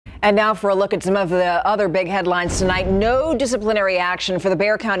And now for a look at some of the other big headlines tonight. No disciplinary action for the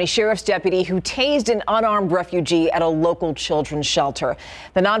Bexar County Sheriff's deputy who tased an unarmed refugee at a local children's shelter.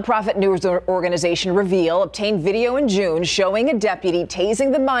 The nonprofit news organization Reveal obtained video in June showing a deputy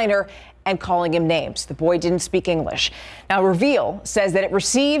tasing the minor and calling him names. The boy didn't speak English. Now, Reveal says that it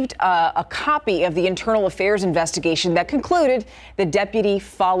received a copy of the internal affairs investigation that concluded the deputy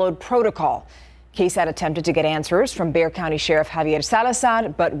followed protocol. KSAT attempted to get answers from Bexar County Sheriff Javier Salazar,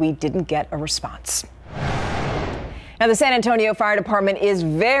 but we didn't get a response. Now, the San Antonio Fire Department is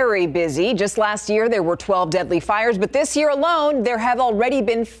very busy. Just last year, there were 12 deadly fires, but this year alone, there have already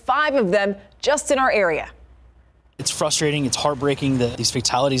been 5 of them just in our area. It's frustrating. It's heartbreaking that these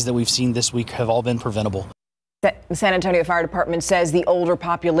fatalities that we've seen this week have all been preventable. The San Antonio Fire Department says the older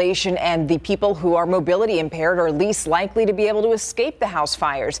population and the people who are mobility impaired are least likely to be able to escape the house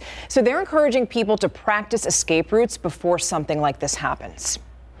fires. So they're encouraging people to practice escape routes before something like this happens.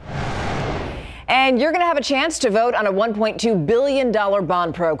 And you're going to have a chance to vote on a $1.2 billion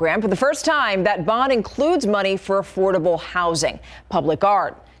bond program. For the first time, that bond includes money for affordable housing, public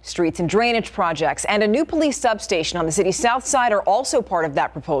art, streets and drainage projects, and a new police substation on the city's south side are also part of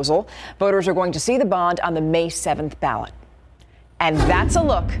that proposal. Voters are going to see the bond on the May 7th ballot. And that's a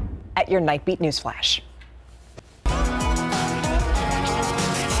look at your Nightbeat News Flash.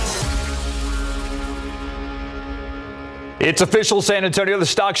 It's official, San Antonio. The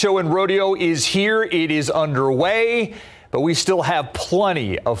stock show and rodeo is here. It is underway. But we still have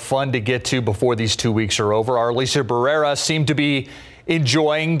plenty of fun to get to before these 2 weeks are over. Our Alicia Barrera seemed to be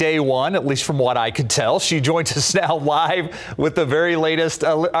enjoying day one, at least from what I could tell. She joins us now live with the very latest.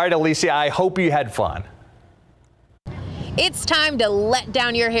 All right, Alicia, I hope you had fun. It's time to let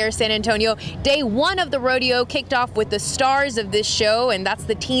down your hair, San Antonio. Day one of the rodeo kicked off with the stars of this show, and that's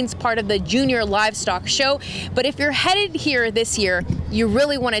the teens part of the Junior Livestock Show. But if you're headed here this year, you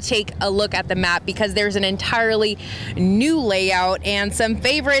really want to take a look at the map because there's an entirely new layout, and some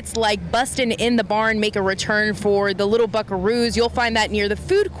favorites like Bustin' in the Barn make a return for the Little Buckaroos. You'll find that near the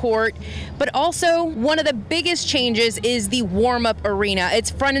food court. But also, one of the biggest changes is the warm-up arena.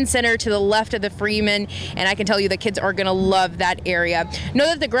 It's front and center to the left of the Freeman, and I can tell you the kids are going to love that area. Know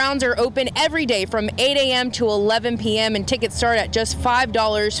that the grounds are open every day from 8 a.m. to 11 p.m. and tickets start at just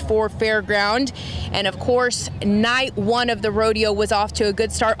 $5 for fairground. And of course, night one of the rodeo was off to a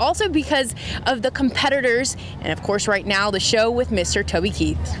good start, also because of the competitors. And of course, right now, the show with Mr. Toby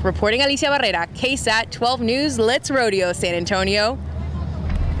Keith. Reporting Alicia Barrera, KSAT 12 News. Let's rodeo, San Antonio.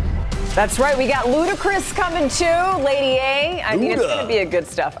 That's right. We got Ludacris coming too, Lady A. I mean, it's going to be a good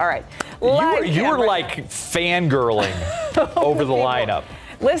stuff. All right. You were like fangirling over the lineup.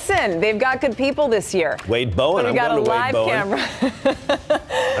 Listen, they've got good people this year. Wade Bowen. I'm going to live camera.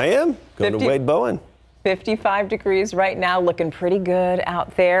 I am going to Wade Bowen. 55 degrees right now, looking pretty good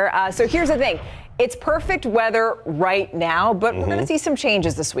out there. So here's the thing. It's perfect weather right now, but we're going to see some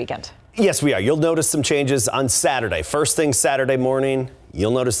changes this weekend. Yes, we are. You'll notice some changes on Saturday. First thing Saturday morning,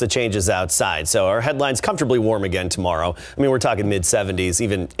 you'll notice the changes outside. So our headlines comfortably warm again tomorrow. I mean, we're talking mid-70s,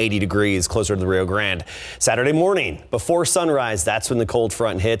 even 80 degrees closer to the Rio Grande. Saturday morning, before sunrise, that's when the cold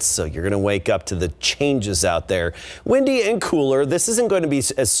front hits. So you're going to wake up to the changes out there. Windy and cooler. This isn't going to be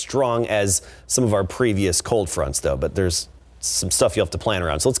as strong as some of our previous cold fronts, though. But there's some stuff you'll have to plan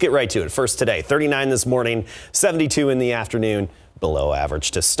around. So let's get right to it. First today, 39 this morning, 72 in the afternoon, below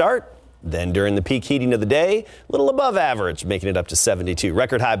average to start. Then during the peak heating of the day, a little above average, making it up to 72.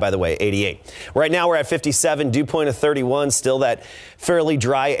 Record high, by the way, 88. Right now we're at 57, dew point of 31, still that fairly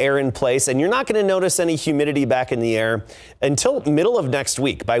dry air in place. And you're not going to notice any humidity back in the air until middle of next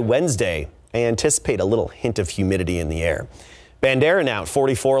week. By Wednesday, I anticipate a little hint of humidity in the air. Bandera now at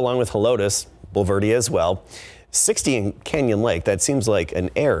 44 along with Helotes, Boulevardia as well. 60 in Canyon Lake. That seems like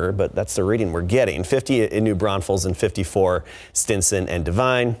an error, but that's the reading we're getting. 50 in New Braunfels and 54 Stinson and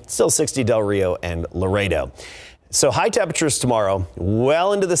Devine. Still 60 Del Rio and Laredo. So high temperatures tomorrow,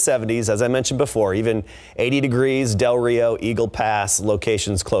 well into the 70s, as I mentioned before, even 80 degrees, Del Rio, Eagle Pass,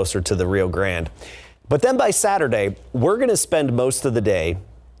 locations closer to the Rio Grande. But then by Saturday, we're going to spend most of the day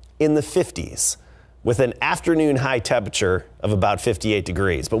in the 50s. With an afternoon high temperature of about 58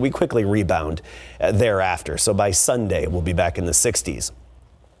 degrees, but we quickly rebound thereafter. So by Sunday, we'll be back in the 60s.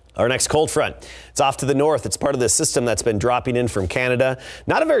 Our next cold front, it's off to the north. It's part of the system that's been dropping in from Canada.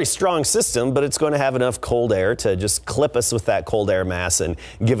 Not a very strong system, but it's going to have enough cold air to just clip us with that cold air mass and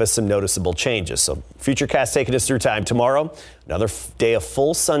give us some noticeable changes. So Futurecast taking us through time tomorrow. Another day of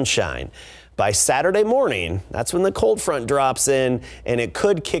full sunshine. by Saturday morning, that's when the cold front drops in, and it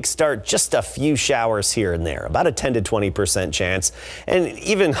could kickstart just a few showers here and there, about a 10 to 20% chance, and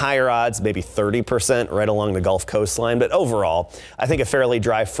even higher odds, maybe 30% right along the Gulf coastline. But overall, I think a fairly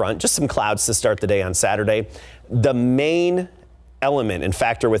dry front, just some clouds to start the day on Saturday. The main element and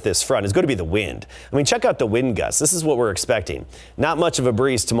factor with this front is going to be the wind. I mean, check out the wind gusts. This is what we're expecting. Not much of a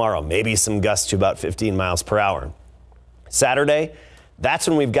breeze tomorrow, maybe some gusts to about 15 miles per hour. Saturday, that's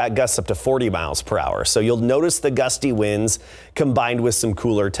when we've got gusts up to 40 miles per hour. So you'll notice the gusty winds combined with some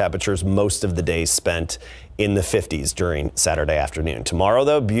cooler temperatures most of the day spent in the 50s during Saturday afternoon. Tomorrow,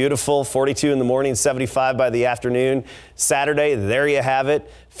 though, beautiful, 42 in the morning, 75 by the afternoon. Saturday, there you have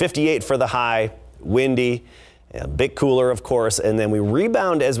it, 58 for the high, windy. A bit cooler, of course, and then we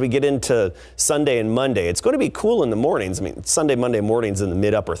rebound as we get into Sunday and Monday. It's going to be cool in the mornings. I mean, Sunday, Monday mornings in the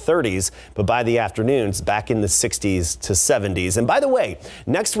mid-upper 30s, but by the afternoons, back in the 60s to 70s. And by the way,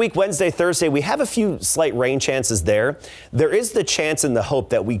 next week, Wednesday, Thursday, we have a few slight rain chances there. There is the chance and the hope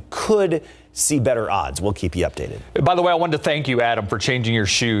that we could see better odds. We'll keep you updated. By the way, I wanted to thank you, Adam, for changing your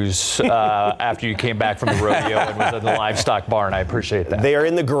shoes after you came back from the rodeo and was in the livestock barn. I appreciate that. They are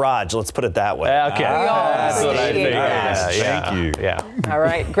in the garage. Let's put it that way. Okay. That's what I figured. Thank you. Yeah. All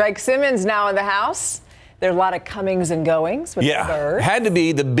right. Greg Simmons now in the house. There are a lot of comings and goings with the Spurs. Had to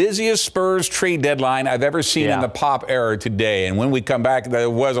be the busiest Spurs trade deadline I've ever seen in the Pop era today. And when we come back, there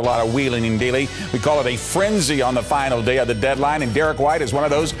was a lot of wheeling and dealing. We call it a frenzy on the final day of the deadline. And Derek White is one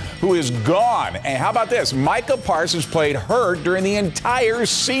of those who is gone. And how about this? Micah Parsons played hurt during the entire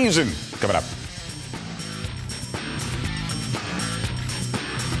season. Coming up.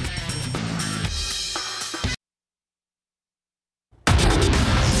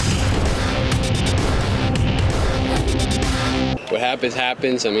 What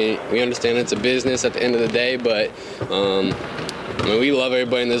happens. I mean, we understand it's a business at the end of the day, but I mean, we love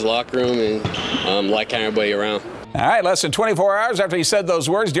everybody in this locker room and like having everybody around. All right, less than 24 hours after he said those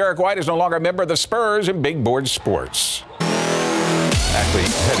words, Derek White is no longer a member of the Spurs in Big Board Sports. Actually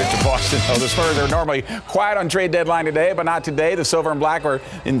headed to Boston. Oh, the Spurs are normally quiet on trade deadline today, but not today. The Silver and Black are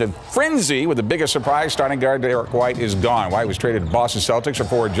in the frenzy with the biggest surprise. Starting guard Derek White is gone. White was traded to Boston Celtics for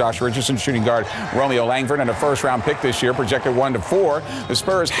forward Josh Richardson, shooting guard Romeo Langford, and a first-round pick this year, projected 1 to 4. The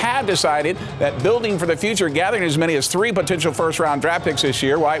Spurs have decided that building for the future, gathering as many as 3 potential first-round draft picks this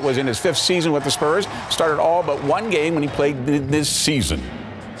year. White was in his 5th season with the Spurs, started all but 1 game when he played this season.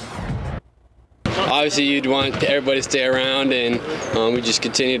 Obviously, you'd want everybody to stay around, and we just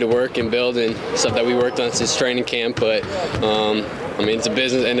continue to work and build and stuff that we worked on since training camp. But I mean, it's a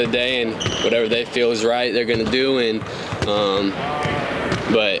business at the end of the day, and whatever they feel is right, they're going to do. And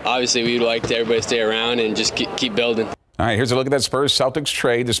but obviously, we'd like everybody to stay around and just keep building. All right, here's a look at that Spurs-Celtics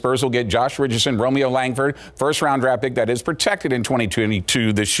trade. The Spurs will get Josh Richardson, Romeo Langford, first-round draft pick that is protected in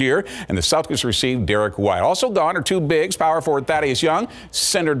 2022 this year. And the Celtics received Derek White. Also gone are 2 bigs, power forward Thaddeus Young,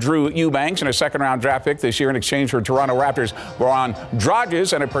 center Drew Eubanks, and a second-round draft pick this year in exchange for Toronto Raptors Goran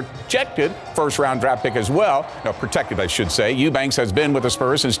Dragic and a projected first-round draft pick as well. No, protected, I should say. Eubanks has been with the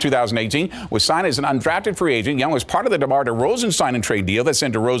Spurs since 2018, was signed as an undrafted free agent. Young was part of the DeMar DeRozan sign-and trade deal that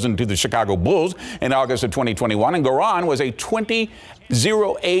sent DeRozan to the Chicago Bulls in August of 2021. And Goran was a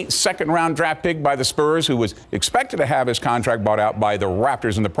 2008 second-round draft pick by the Spurs, who was expected to have his contract bought out by the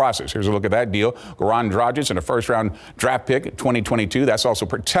Raptors in the process. Here's a look at that deal. Goran Dragic and a first-round draft pick in 2022. That's also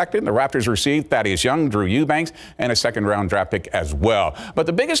protected. The Raptors received Thaddeus Young, Drew Eubanks, and a second-round draft pick as well. But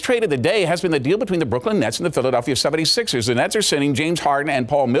the biggest trade of the day has been the deal between the Brooklyn Nets and the Philadelphia 76ers. The Nets are sending James Harden and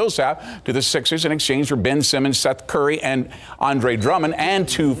Paul Millsap to the Sixers in exchange for Ben Simmons, Seth Curry, and Andre Drummond, and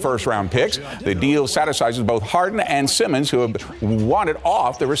 2 first-round picks. The deal satisfies both Harden and Simmons, who have wanted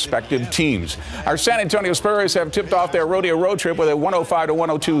off their respective teams. Our San Antonio Spurs have tipped off their rodeo road trip with a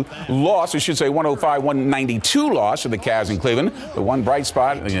 105-102 loss, I should say 105-192 loss to the Cavs in Cleveland. The one bright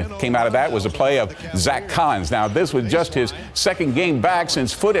spot came out of that was the play of Zach Collins. Now, this was just his 2nd game back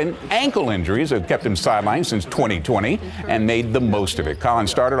since foot and ankle injuries that kept him sidelined since 2020, and made the most of it. Collins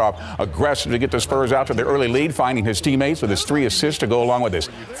started off aggressive to get the Spurs out to their early lead, finding his teammates with his 3 assists to go along with his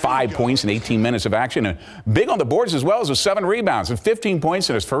 5 points in 18 minutes of action, and big on the boards as well as 7 rebounds and 15 points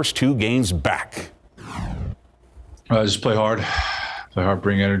in his first 2 games back. Just play hard,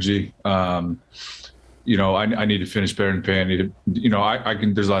 bring energy. You know, I need to finish better in paint. I need to, you know, I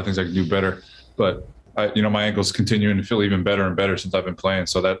can. There's a lot of things I can do better, but you know, my ankle's continuing to feel even better and better since I've been playing.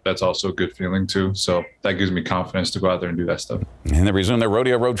 So that's also a good feeling too. So that gives me confidence to go out there and do that stuff. And they resume their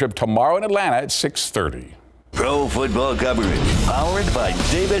rodeo road trip tomorrow in Atlanta at 6:30. Pro football coverage, powered by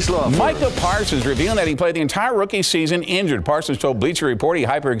Davis Law Firm. Micah Parsons revealing that he played the entire rookie season injured. Parsons told Bleacher Report he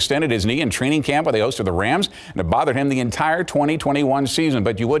hyperextended his knee in training camp with the host of the Rams, and it bothered him the entire 2021 season.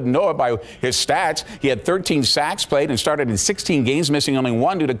 But you wouldn't know it by his stats. He had 13 sacks, played and started in 16 games, missing only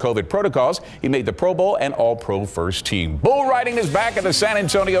one due to COVID protocols. He made the Pro Bowl and All-Pro first team. Bull riding is back at the San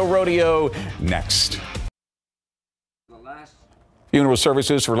Antonio Rodeo next. Funeral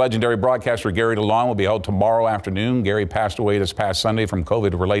services for legendary broadcaster Gary DeLong will be held tomorrow afternoon. Gary passed away this past Sunday from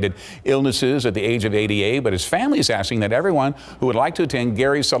COVID-related illnesses at the age of 88, but his family is asking that everyone who would like to attend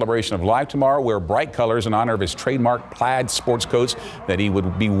Gary's celebration of life tomorrow wear bright colors in honor of his trademark plaid sports coats that he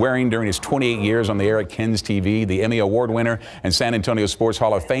would be wearing during his 28 years on the air at Ken's TV. The Emmy Award winner and San Antonio Sports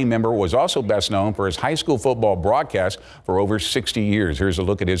Hall of Fame member was also best known for his high school football broadcast for over 60 years. Here's a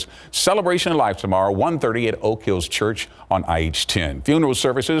look at his celebration of life tomorrow, 1:30 at Oak Hills Church on IH10. Funeral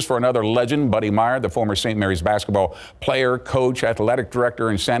services for another legend, Buddy Meyer, the former St. Mary's basketball player, coach, athletic director,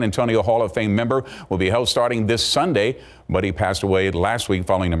 and San Antonio Hall of Fame member, will be held starting this Sunday. Buddy passed away last week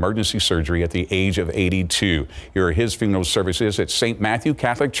following emergency surgery at the age of 82. Here are his funeral services at St. Matthew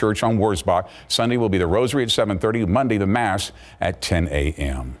Catholic Church on Wurzbach. Sunday will be the Rosary at 7:30, Monday the Mass at 10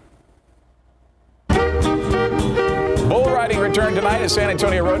 a.m. Bull riding returned tonight at San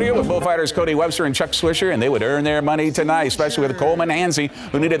Antonio Rodeo with bullfighters Cody Webster and Chuck Swisher, and they would earn their money tonight, especially with Coleman Hansey,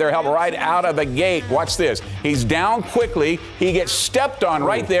 who needed their help right out of the gate. Watch this. He's down quickly. He gets stepped on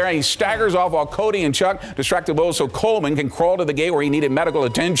right there, and he staggers off while Cody and Chuck distract the bull so Coleman can crawl to the gate where he needed medical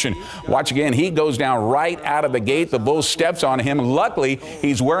attention. Watch again. He goes down right out of the gate. The bull steps on him. Luckily,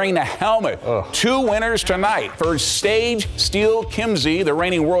 he's wearing the helmet. Two winners tonight. First, Stage Steel Kimsey, the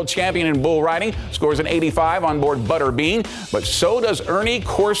reigning world champion in bull riding, scores an 85 on board Butterbean. But so does Ernie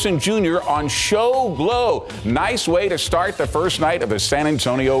Corson Jr. on Show Glow. Nice way to start the first night of the San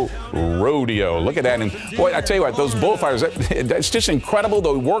Antonio Rodeo. Look at that. And boy, I tell you what, those bullfighters, it's just incredible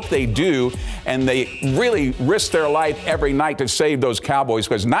the work they do. And they really risk their life every night to save those cowboys,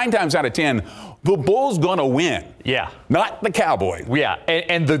 because 9 times out of 10, the bull's going to win. Yeah. Not the cowboy. Yeah.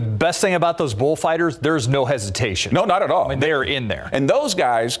 And the best thing about those bullfighters, there's no hesitation. No, not at all. I mean, they're in there. And those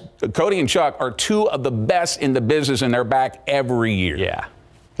guys, Cody and Chuck, are two of the best in the business, and they're back every year. Yeah.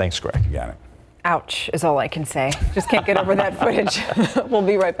 Thanks, Greg. You got it. Ouch is all I can say. Just can't get over that footage. We'll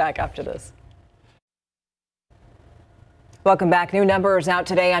be right back after this. Welcome back. New numbers out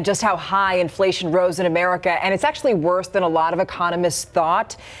today on just how high inflation rose in America, and it's actually worse than a lot of economists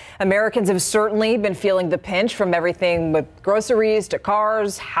thought. Americans have certainly been feeling the pinch from everything with groceries to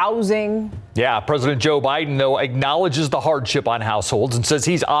cars, housing. Yeah, President Joe Biden, though, acknowledges the hardship on households and says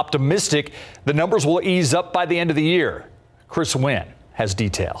he's optimistic the numbers will ease up by the end of the year. Chris Wynn has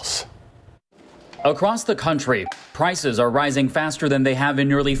details. Across the country, prices are rising faster than they have in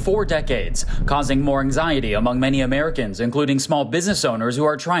nearly 4 decades, causing more anxiety among many Americans, including small business owners who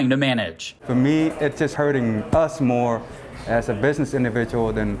are trying to manage. For me, it's just hurting us more as a business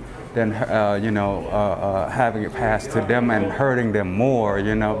individual than having it passed to them and hurting them more,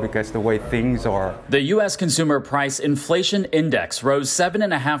 because the way things are. The U.S. Consumer Price Inflation Index rose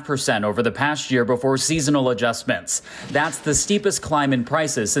 7.5% over the past year before seasonal adjustments. That's the steepest climb in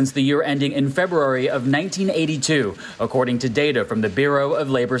prices since the year ending in February of 1982, according to data from the Bureau of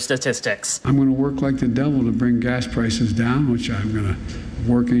Labor Statistics. I'm going to work like the devil to bring gas prices down, which I'm going to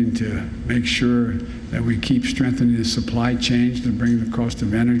working to make sure that we keep strengthening the supply chains to bring the cost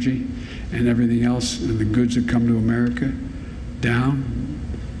of energy and everything else and the goods that come to America down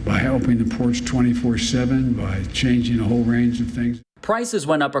by helping the ports 24/7, by changing a whole range of things. Prices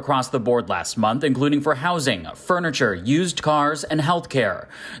went up across the board last month, including for housing, furniture, used cars, and healthcare.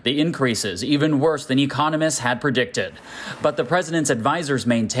 The increases even worse than economists had predicted. But the president's advisors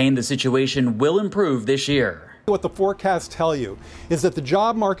maintain the situation will improve this year. What the forecasts tell you is that the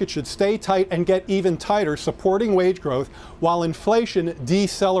job market should stay tight and get even tighter, supporting wage growth while inflation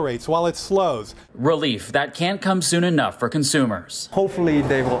decelerates, while it slows. Relief that can't come soon enough for consumers. Hopefully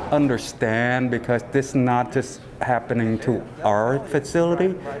they will understand, because this is not just happening to our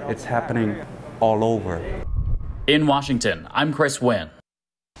facility, it's happening all over. In Washington, I'm Chris Wynn.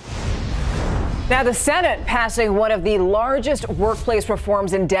 Now, the Senate passing one of the largest workplace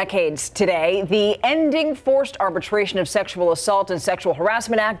reforms in decades today. The Ending Forced Arbitration of Sexual Assault and Sexual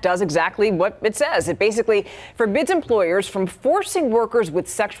Harassment Act does exactly what it says. It basically forbids employers from forcing workers with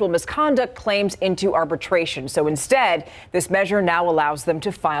sexual misconduct claims into arbitration. So instead, this measure now allows them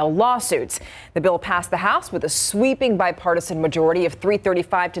to file lawsuits. The bill passed the House with a sweeping bipartisan majority of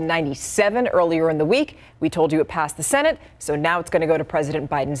 335 to 97 earlier in the week. We told you it passed the Senate, so now it's going to go to President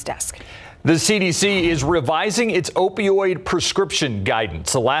Biden's desk. The CDC is revising its opioid prescription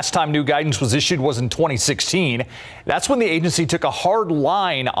guidance. The last time new guidance was issued was in 2016. That's when the agency took a hard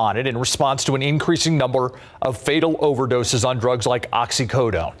line on it in response to an increasing number of fatal overdoses on drugs like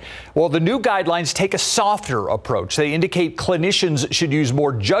oxycodone. Well, the new guidelines take a softer approach. They indicate clinicians should use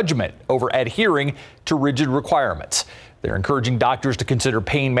more judgment over adhering to rigid requirements. They're encouraging doctors to consider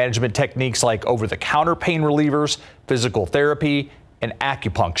pain management techniques like over-the-counter pain relievers, physical therapy, and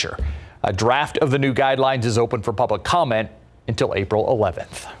acupuncture. A draft of the new guidelines is open for public comment until April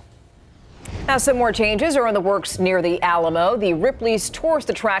 11th. Now, some more changes are in the works near the Alamo. The Ripley's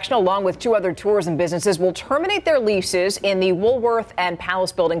tourist attraction, along with 2 other tourism businesses, will terminate their leases in the Woolworth and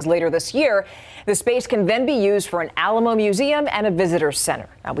Palace buildings later this year. The space can then be used for an Alamo museum and a visitor center.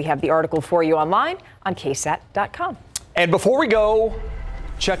 Now, we have the article for you online on KSAT.com. And before we go,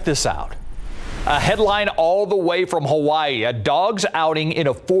 check this out. A headline all the way from Hawaii. A dog's outing in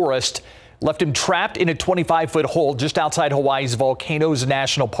a forest left him trapped in a 25-foot hole just outside Hawaii's Volcanoes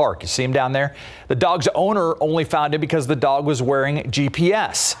National Park. You see him down there? The dog's owner only found him because the dog was wearing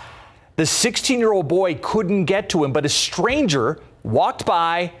GPS. The 16-year-old boy couldn't get to him, but a stranger walked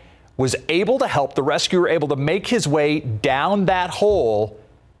by, was able to help. The rescuer able to make his way down that hole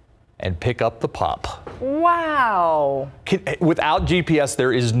and pick up the pup. Wow. Without GPS,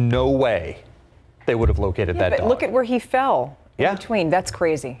 there is no way they would have located that dog. Look at where he fell in between. That's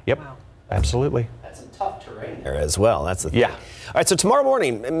crazy. Yep. Wow. Absolutely. That's a tough terrain there as well. That's the thing. Yeah. All right, so tomorrow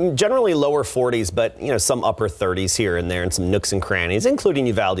morning, generally lower 40s, but some upper 30s here and there and some nooks and crannies, including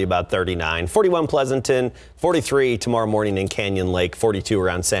Uvalde about 39, 41 Pleasanton, 43 tomorrow morning in Canyon Lake, 42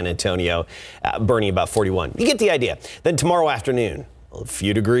 around San Antonio, Bernie about 41. You get the idea. Then tomorrow afternoon, a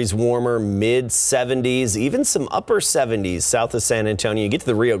few degrees warmer, mid 70s, even some upper 70s south of San Antonio. You get to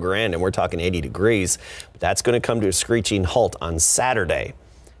the Rio Grande and we're talking 80 degrees. But that's going to come to a screeching halt on Saturday.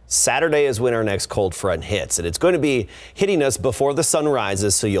 Saturday is when our next cold front hits, and it's going to be hitting us before the sun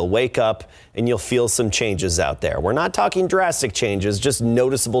rises, so you'll wake up and you'll feel some changes out there. We're not talking drastic changes, just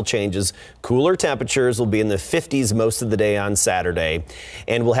noticeable changes. Cooler temperatures will be in the 50s most of the day on Saturday,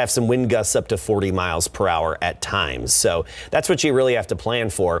 and we'll have some wind gusts up to 40 miles per hour at times. So that's what you really have to plan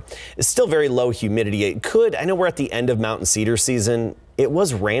for. It's still very low humidity. It could, I know we're at the end of mountain cedar season. It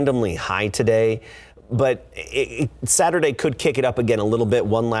was randomly high today. But Saturday could kick it up again a little bit,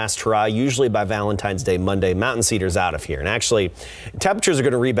 one last try. Usually by Valentine's Day, Monday, mountain cedar's out of here. And actually, temperatures are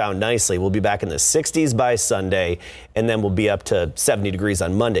going to rebound nicely. We'll be back in the 60s by Sunday, and then we'll be up to 70 degrees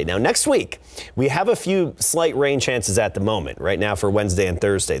on Monday. Now, next week, we have a few slight rain chances at the moment. Right now for Wednesday and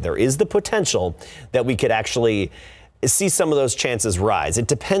Thursday, there is the potential that we could actually see some of those chances rise. It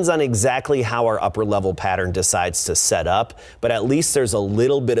depends on exactly how our upper level pattern decides to set up, but at least there's a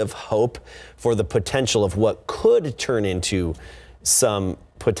little bit of hope for the potential of what could turn into some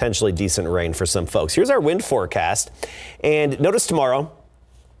potentially decent rain for some folks. Here's our wind forecast, and notice tomorrow,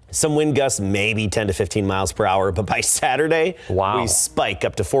 some wind gusts, maybe 10 to 15 miles per hour, but by Saturday, we spike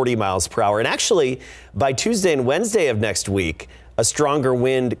up to 40 miles per hour. And actually, by Tuesday and Wednesday of next week, a stronger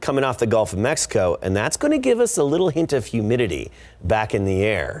wind coming off the Gulf of Mexico, and that's going to give us a little hint of humidity back in the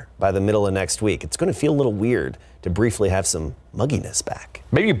air by the middle of next week. It's going to feel a little weird to briefly have some mugginess back.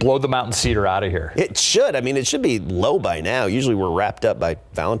 Maybe blow the mountain cedar out of here. It should. I mean, it should be low by now. Usually we're wrapped up by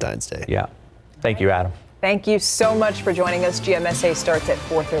Valentine's Day. Yeah. Thank you, Adam. Thank you so much for joining us. GMSA starts at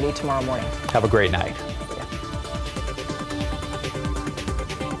 4:30 tomorrow morning. Have a great night.